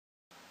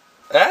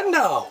And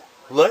now,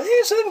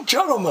 ladies and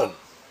gentlemen,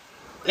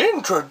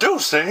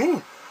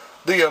 introducing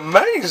the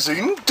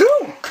amazing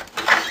Duke.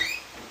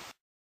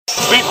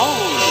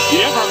 Behold,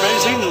 the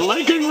ever-amazing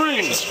Lincoln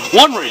rings.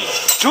 1 ring,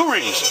 2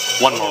 rings,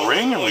 1 more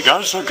ring, and we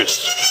got a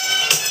circus.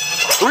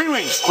 3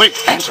 rings, quick,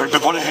 answer it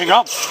before they hang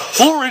up.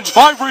 4 rings,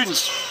 5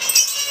 rings.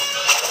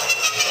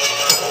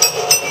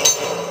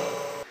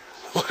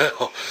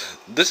 Well,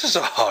 this is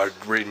a hard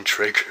ring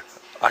trick.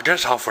 I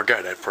guess I'll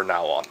forget it for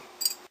now on.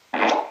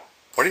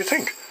 What do you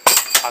think?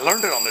 I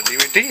learned it on the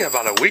DVD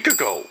about a week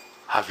ago.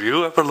 Have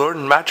you ever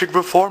learned magic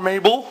before,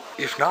 Mabel?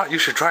 If not, you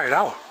should try it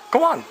out.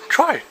 Go on,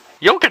 try.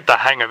 You'll get the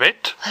hang of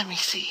it. Let me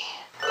see.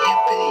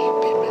 Hippity,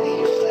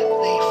 bippity,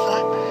 flippity,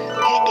 flop.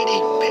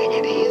 Higgity,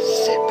 biggity,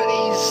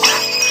 zippity,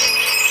 zap.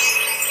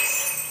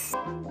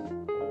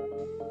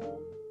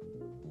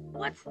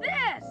 What's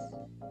this?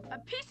 A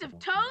piece of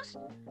toast?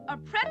 A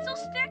pretzel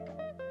stick?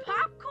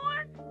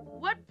 Popcorn?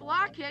 What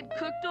blockhead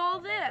cooked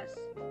all this?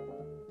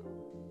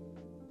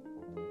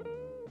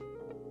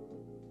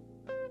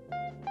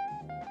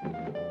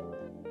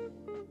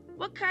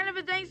 What kind of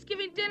a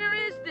Thanksgiving dinner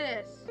is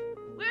this?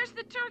 Where's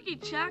the turkey,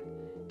 Chuck?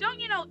 Don't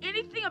you know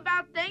anything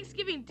about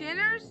Thanksgiving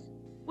dinners?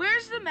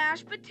 Where's the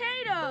mashed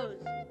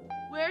potatoes?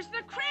 Where's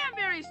the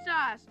cranberry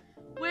sauce?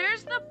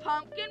 Where's the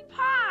pumpkin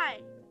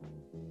pie?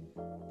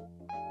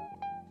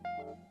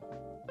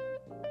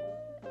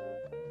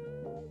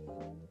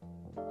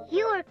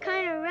 You were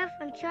kind of rough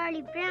on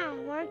Charlie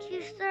Brown, weren't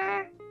you,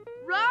 sir?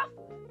 Rough?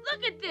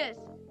 Look at this.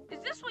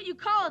 Is this what you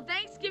call a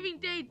Thanksgiving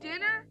Day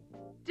dinner?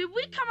 Did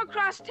we come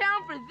across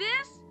town for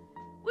this?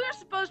 We're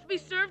supposed to be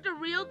served a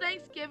real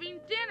Thanksgiving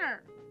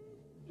dinner.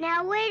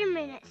 Now, wait a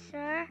minute,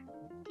 sir.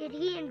 Did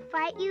he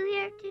invite you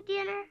here to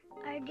dinner,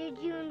 or did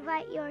you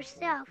invite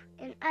yourself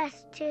and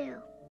us too?